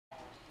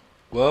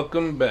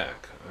Welcome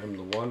back. I'm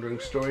the Wandering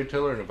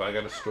Storyteller, and have I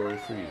got a story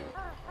for you?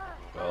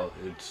 Well,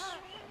 it's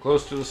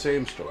close to the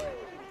same story.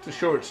 It's a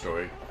short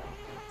story.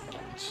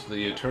 It's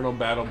the eternal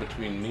battle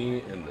between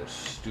me and this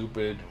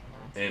stupid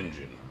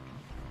engine.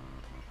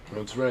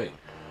 That's right.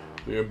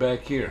 We are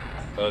back here,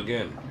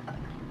 again,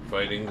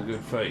 fighting the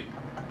good fight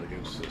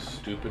against this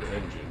stupid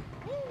engine.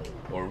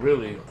 Or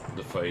really,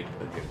 the fight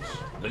against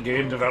the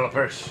game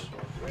developers.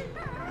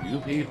 You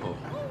people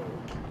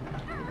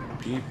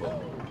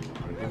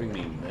are giving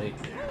me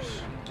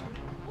nightmares.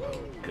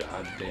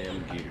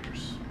 Goddamn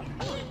gears.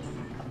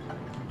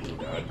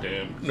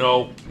 Goddamn.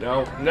 No.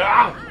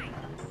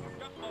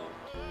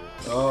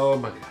 Oh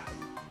my god.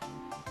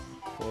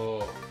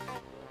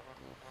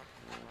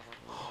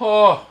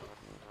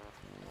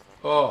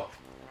 Oh.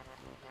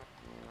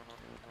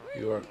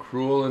 You are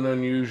cruel and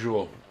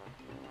unusual.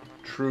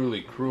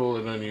 Truly cruel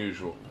and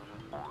unusual.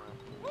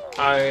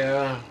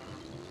 I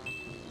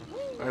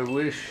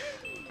wish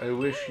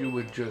you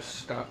would just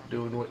stop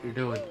doing what you're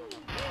doing.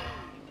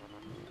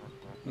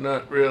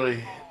 Not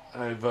really.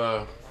 I've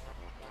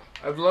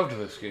loved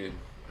this game.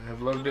 I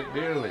have loved it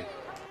dearly.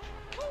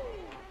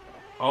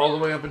 All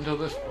the way up until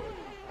this point.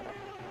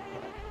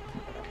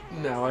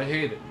 Now I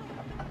hate it.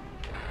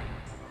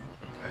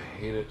 I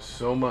hate it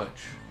so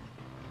much.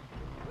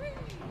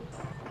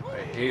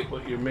 I hate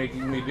what you're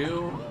making me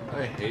do.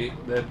 I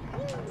hate that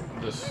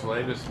the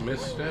slightest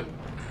misstep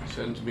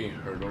sends me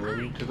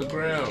hurtling to the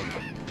ground.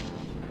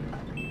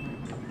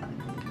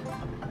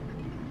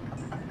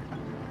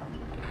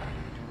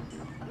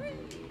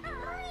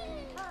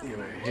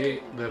 And I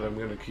hate that I'm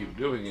going to keep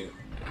doing it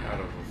out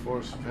of a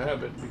force of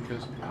habit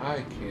because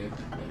I can't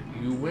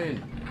let you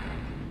win.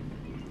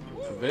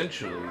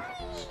 Eventually,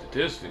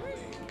 statistically,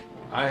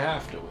 I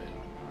have to win.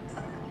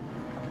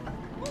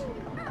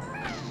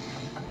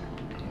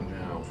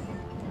 Now,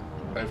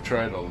 I've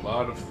tried a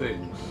lot of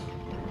things.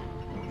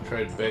 I've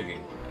tried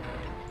begging.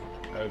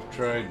 I've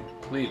tried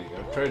pleading.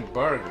 I've tried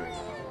bargaining.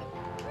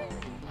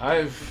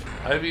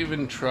 I've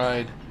even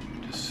tried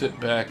to sit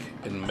back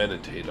and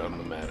meditate on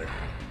the matter.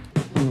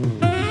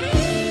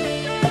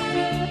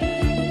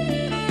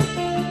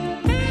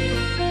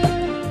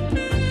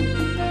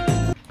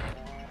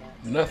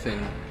 Nothing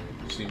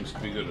seems to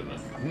be good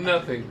enough.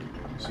 Nothing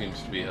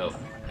seems to be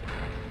helping.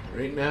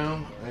 Right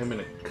now, I'm in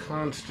a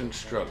constant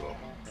struggle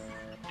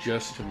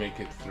just to make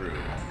it through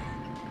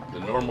the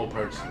normal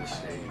parts of the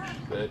stage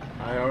that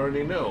I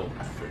already know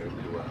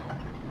fairly well.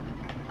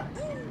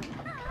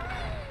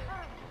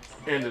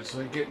 And it's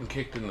like getting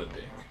kicked in the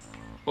dick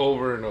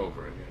over and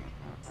over again.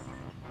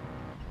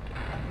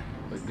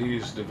 Like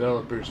these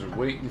developers are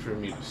waiting for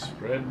me to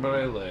spread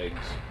my legs,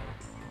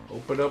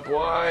 open up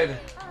wide.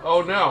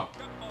 Oh no!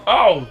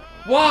 Oh!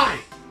 Why?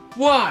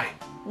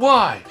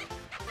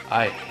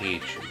 I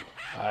hate you.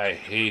 I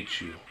hate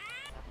you.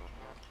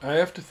 I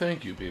have to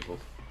thank you, people.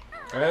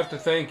 I have to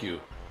thank you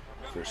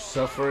for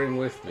suffering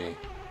with me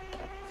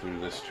through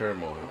this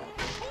turmoil.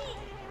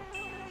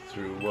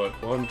 Through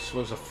what once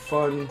was a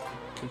fun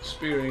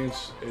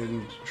experience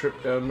and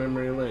trip down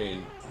memory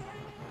lane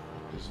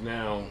has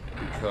now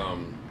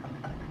become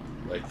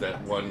like that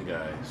one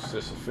guy,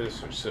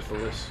 Sisyphus or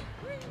Syphilis,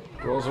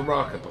 rolls a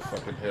rock up a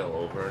fucking hill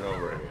over and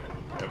over again.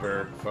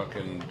 Never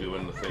fucking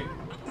doing the thing.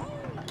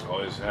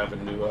 Always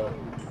having to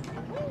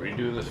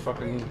redo this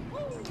fucking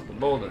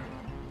boulder.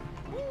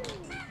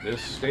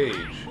 This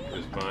stage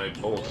is my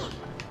boulder.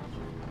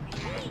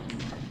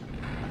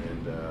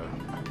 And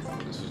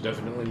this is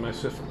definitely my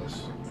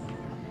syphilis.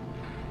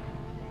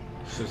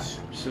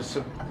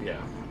 Yeah,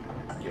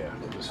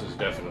 this is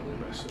definitely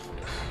my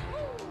syphilis.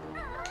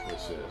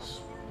 This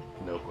is,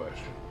 no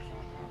questions.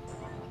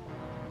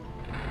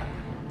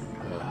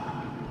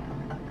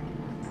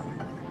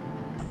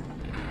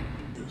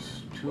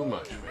 Just too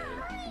much,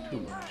 man.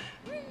 Too much.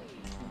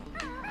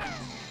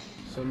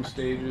 Some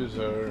stages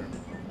are,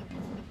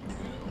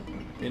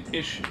 an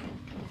issue.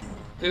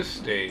 This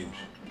stage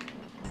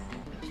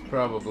is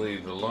probably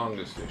the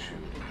longest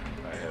issue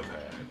I have had.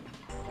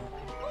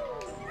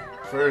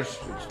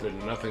 First, it's been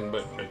nothing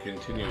but a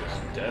continuous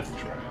death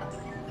trap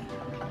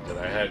that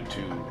I had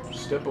to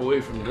step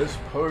away from this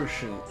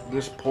portion,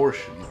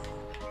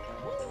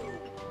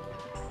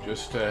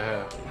 just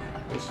to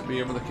be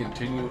able to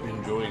continue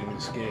enjoying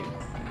this game.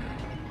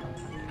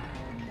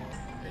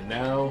 And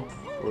now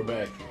we're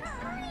back here.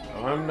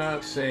 Now, I'm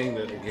not saying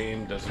that a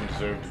game doesn't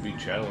deserve to be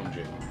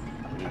challenging,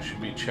 but it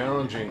should be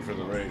challenging for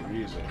the right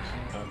reasons,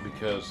 not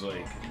because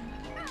like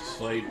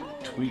slight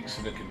tweaks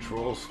in the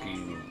control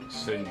scheme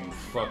send you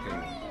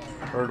fucking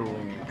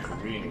hurtling and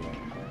careening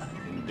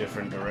in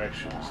different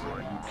directions that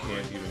you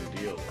can't even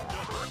deal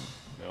with.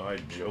 Now, I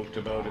joked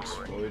about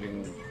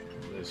exploiting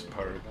this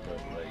part,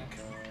 but like,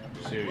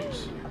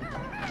 seriously.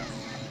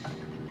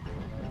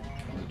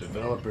 The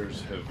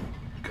developers have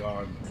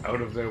gone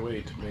out of their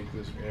way to make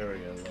this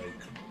area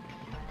like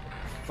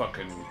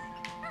fucking,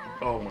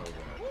 oh my god,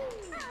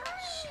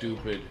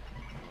 stupid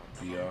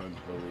beyond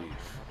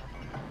belief.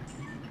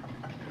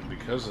 And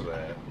because of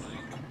that,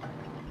 like,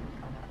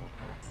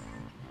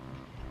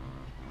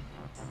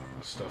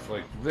 stuff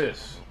like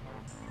this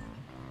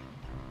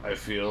I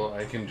feel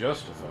I can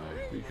justify.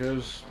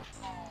 Because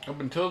up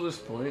until this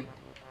point,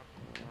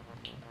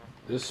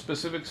 this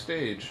specific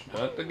stage,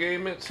 not the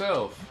game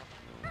itself,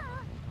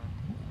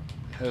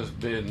 has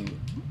been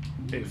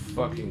a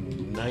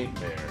fucking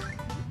nightmare.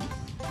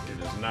 It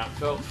has not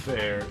felt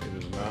fair. It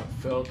has not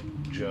felt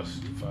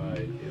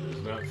justified. It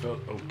has not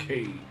felt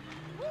okay.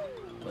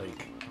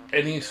 Like,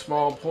 any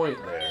small point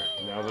there,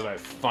 now that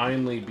I've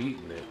finally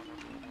beaten it,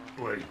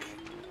 like,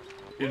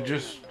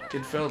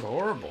 it felt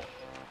horrible.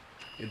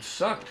 It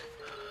sucked.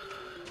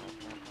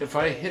 If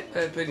I hit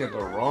that thing at the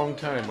wrong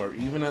time or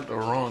even at the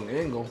wrong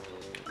angle,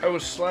 I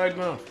was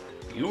sliding off.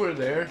 You were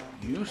there.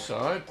 You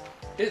saw it.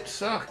 It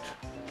sucked.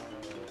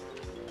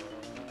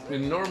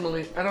 And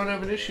normally, I don't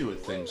have an issue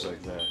with things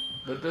like that.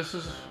 But this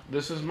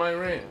is my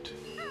rant.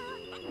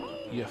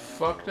 You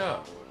fucked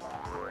up.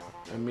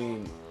 I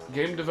mean,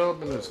 game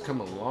development has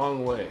come a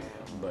long way,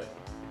 but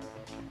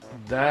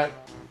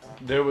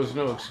there was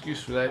no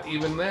excuse for that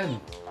even then.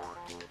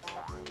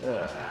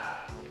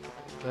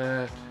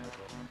 That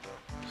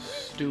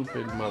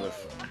stupid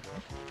motherfucker.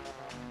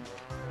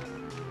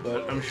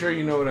 But I'm sure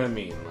you know what I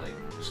mean. Like,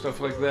 stuff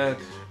like that,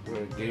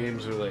 where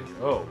games are like,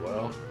 oh,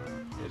 well,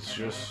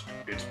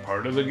 it's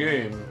part of the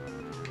game.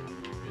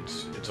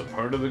 It's a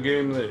part of the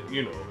game that,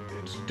 you know,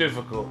 it's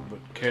difficult but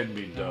can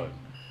be done.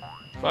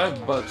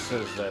 $5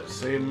 says that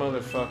same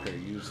motherfucker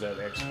used that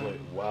exploit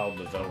while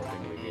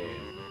developing the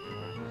game.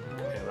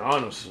 And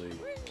honestly,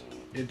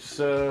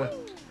 it's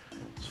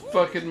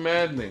fucking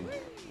maddening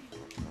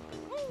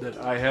that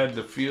I had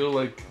to feel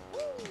like,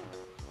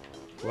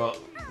 well,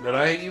 that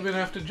I even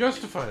have to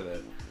justify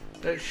that.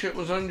 That shit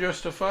was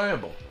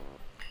unjustifiable.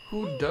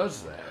 Who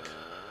does that?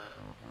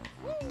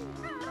 I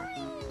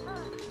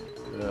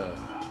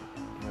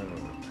don't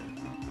know,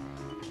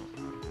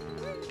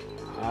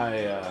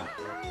 man.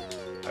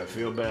 I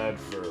feel bad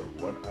for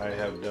what I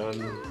have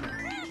done,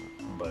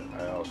 but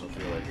I also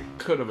feel like it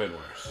could have been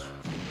worse.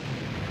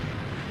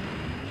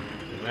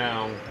 And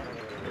now, I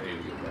need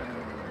to get back on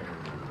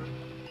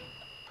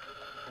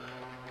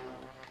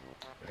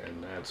there. And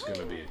that's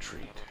gonna be a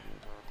treat.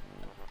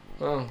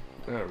 Well,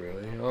 not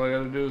really. All I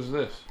gotta do is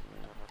this.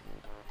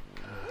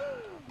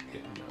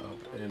 Getting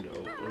up and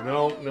over.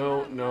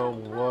 No.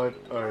 What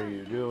are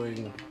you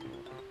doing?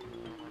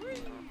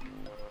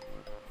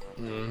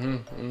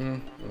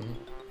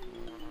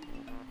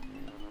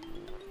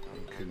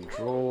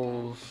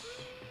 Controls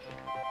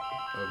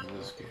of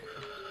this game.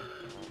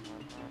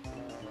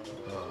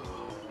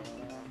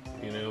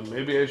 You know,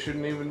 maybe I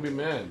shouldn't even be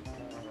mad.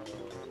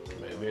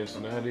 Maybe it's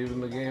not even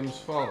the game's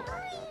fault.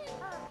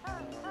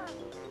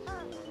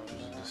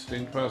 There's a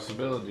distinct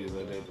possibility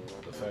that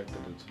the fact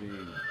that it's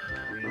being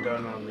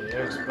redone on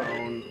the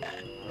X-Bone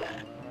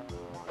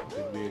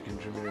could be a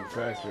contributing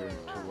factor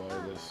to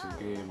why this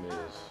game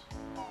is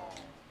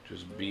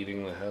just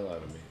beating the hell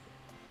out of me.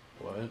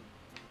 What?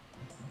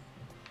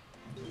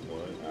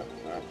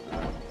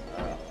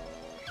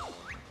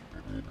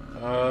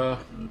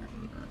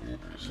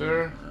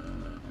 Sir,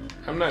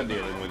 I'm not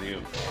dealing with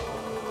you.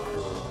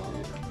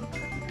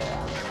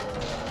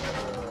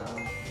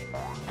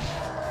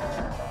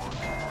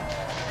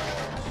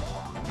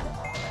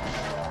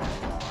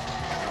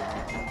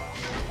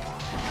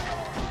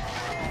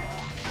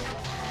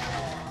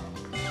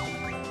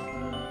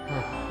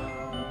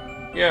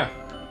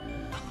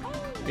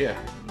 Yeah,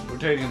 we're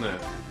taking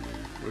that.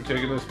 We're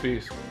taking this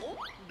piece.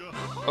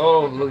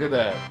 Oh, look at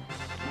that.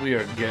 We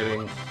are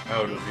getting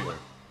out of here.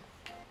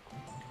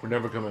 We're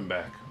never coming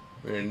back.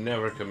 We're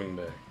never coming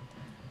back.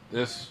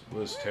 This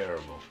was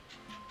terrible.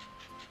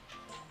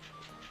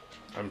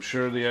 I'm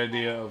sure the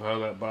idea of how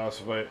that boss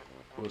fight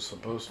was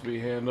supposed to be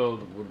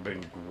handled would have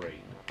been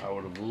great. I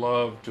would have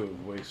loved to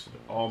have wasted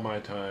all my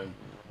time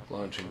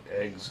launching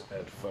eggs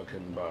at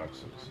fucking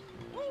boxes.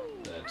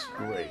 That's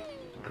great.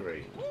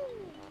 Great.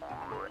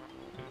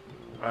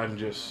 I'm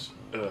just...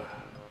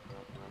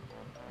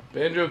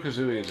 Banjo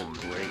Kazooie is a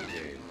great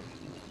game.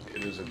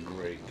 It is a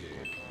great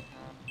game.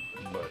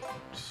 But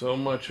so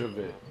much of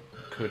it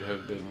could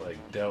have been, like,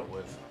 dealt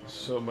with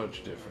so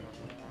much different.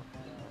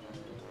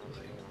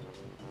 Like,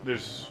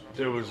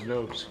 there was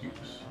no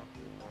excuse.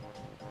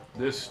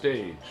 This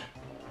stage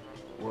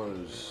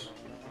was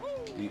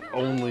the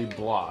only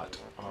blot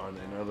on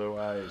an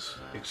otherwise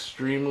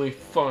extremely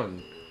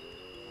fun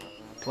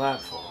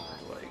platform.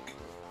 Like,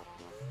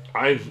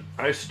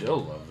 I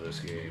still love this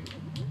game.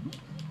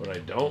 What I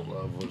don't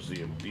love was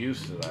the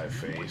abuse that I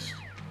faced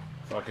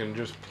fucking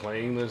just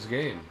playing this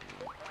game.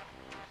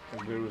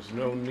 Like, there was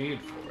no need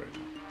for it.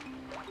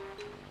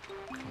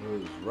 It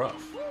was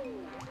rough.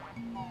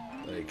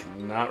 Like,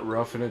 not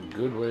rough in a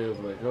good way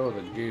of like, oh,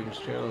 the game's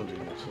challenging.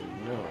 It's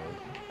like, no.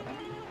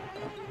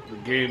 The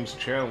game's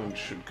challenge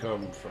should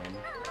come from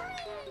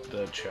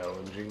the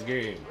challenging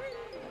game.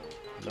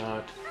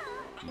 Not,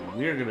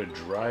 we're gonna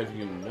drive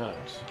you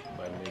nuts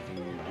by making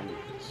you do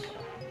this.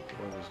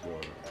 What is going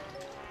on?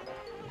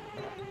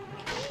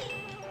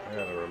 I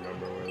gotta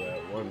remember where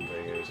that one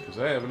thing is, because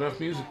I have enough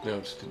music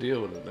notes to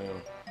deal with it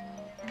now.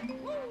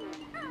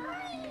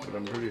 But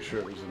I'm pretty sure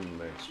it was in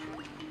the next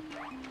room.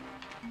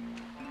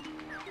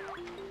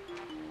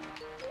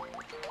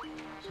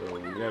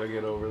 we gotta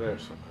get over there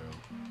somehow.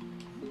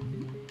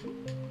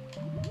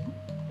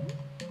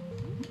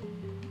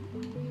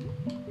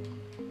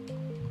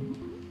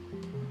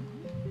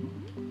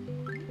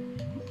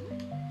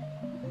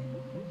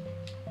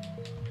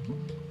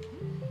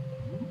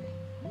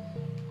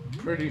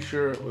 Pretty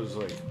sure it was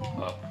like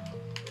up.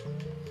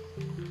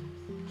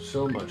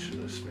 So much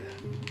of this, man.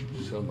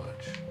 So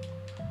much.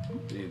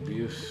 The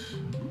abuse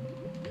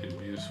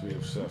we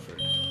have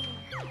suffered.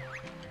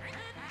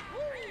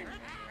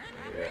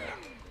 Yeah.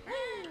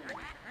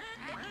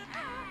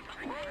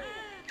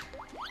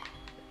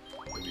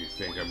 What do you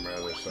think? I'm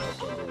rather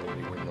soft on the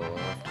waiting in the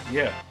loft?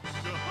 Yeah.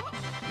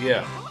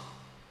 Yeah.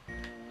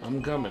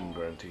 I'm coming,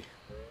 Grunty.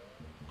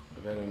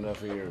 I've had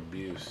enough of your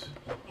abuse.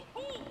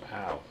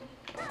 Ow.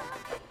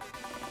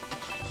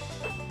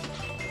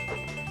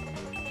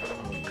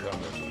 I'm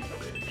coming, you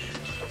bitch.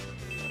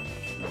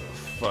 I'm gonna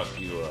fuck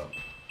you up.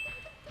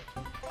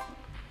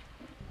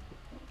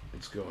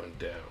 It's going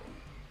down.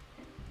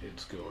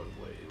 It's going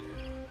way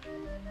down.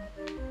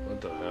 What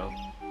the hell?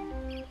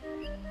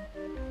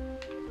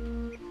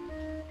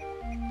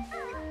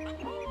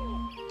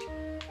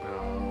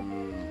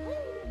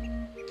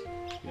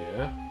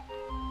 Yeah?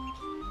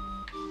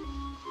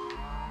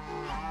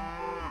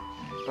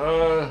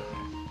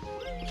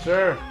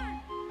 Sir.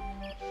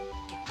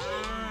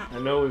 I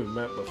know we've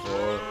met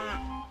before.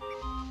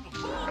 I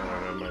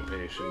don't have my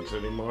patience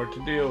anymore to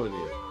deal with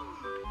you.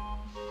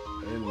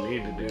 I didn't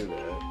need to do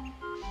that.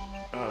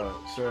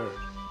 Sir.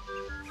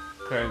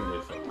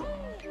 Kindly fuck off.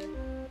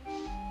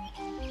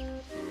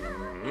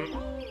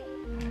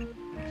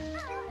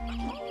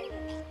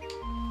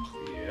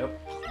 Yep.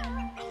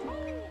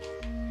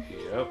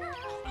 Yep.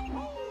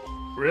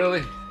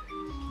 Really?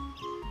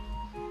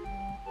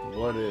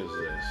 What is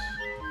this?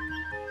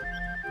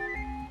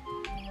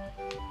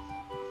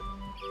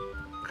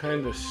 What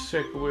kind of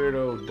sick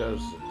weirdo does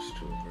this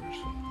to a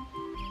person?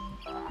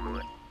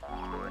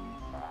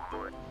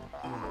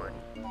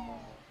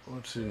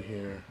 What's in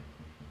here?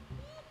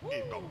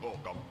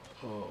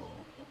 Oh.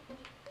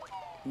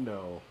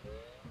 No.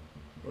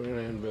 We're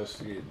gonna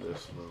investigate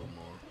this a little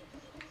more.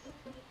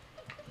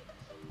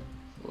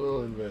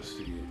 We'll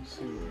investigate,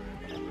 see where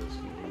any of this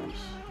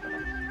goes.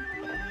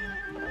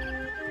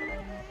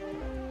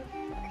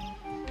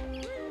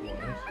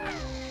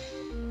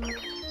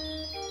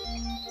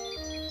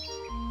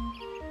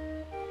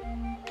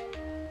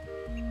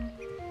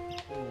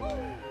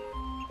 What?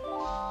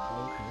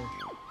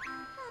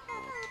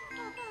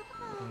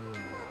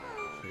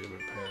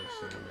 Favorite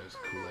pastime is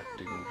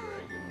collecting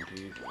dragon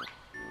teeth.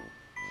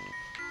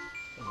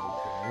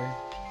 Okay.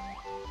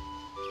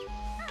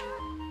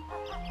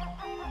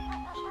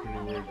 It's a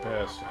pretty weird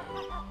pastime.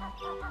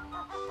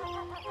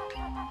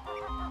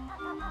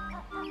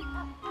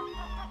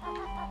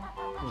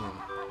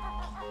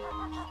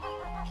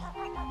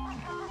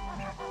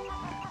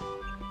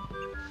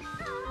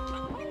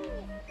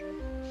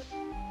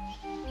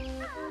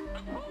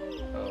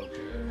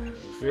 Okay. I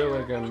feel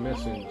like I'm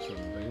missing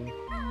something.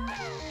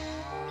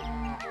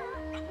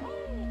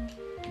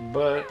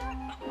 But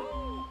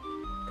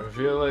I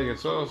feel like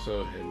it's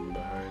also hidden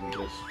behind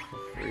this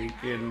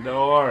freaking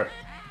door.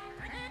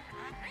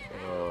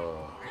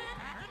 Oh.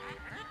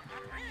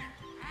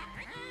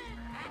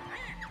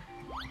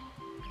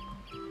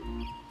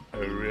 I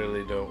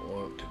really don't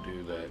want to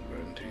do that,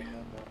 Grunty.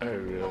 I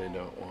really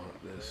don't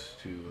want this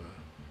to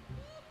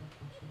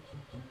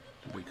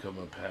become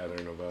a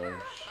pattern of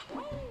ours.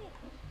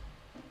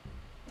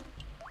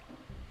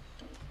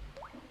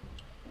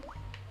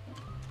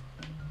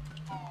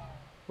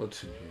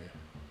 What's in here?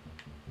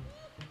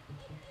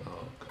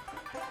 Oh, God.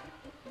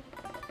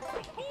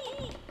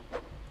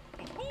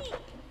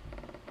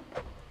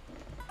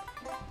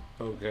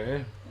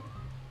 Okay.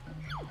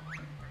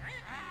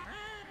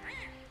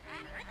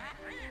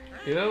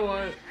 You know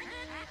what,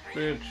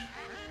 bitch?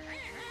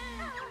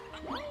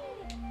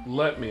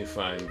 Let me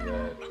find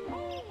that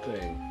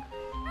thing.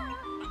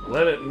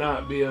 Let it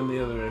not be on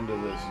the other end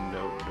of this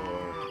note door.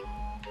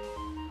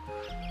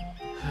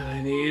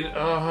 I need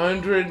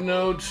 100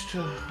 notes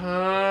to...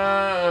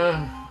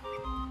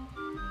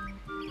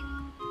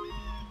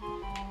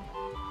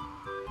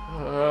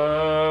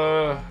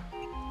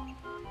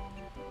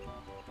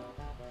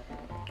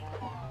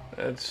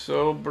 That's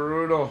so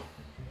brutal.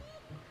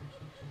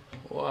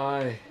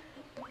 Why?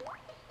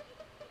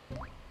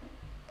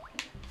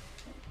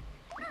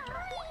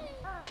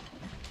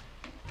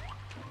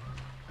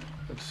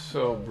 That's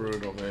so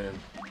brutal, man.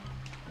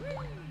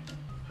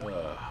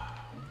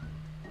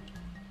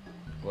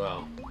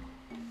 Well,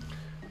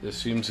 this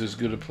seems as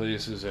good a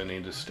place as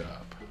any to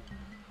stop.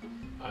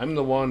 I'm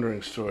the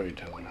wandering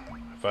storyteller.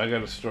 If I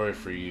got a story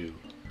for you,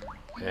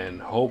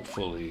 and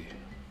hopefully,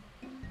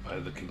 by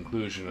the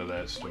conclusion of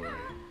that story,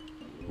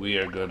 we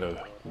are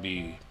gonna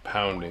be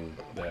pounding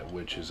that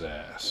witch's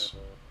ass.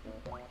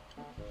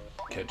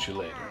 Catch you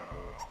later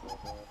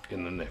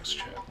in the next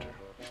chapter.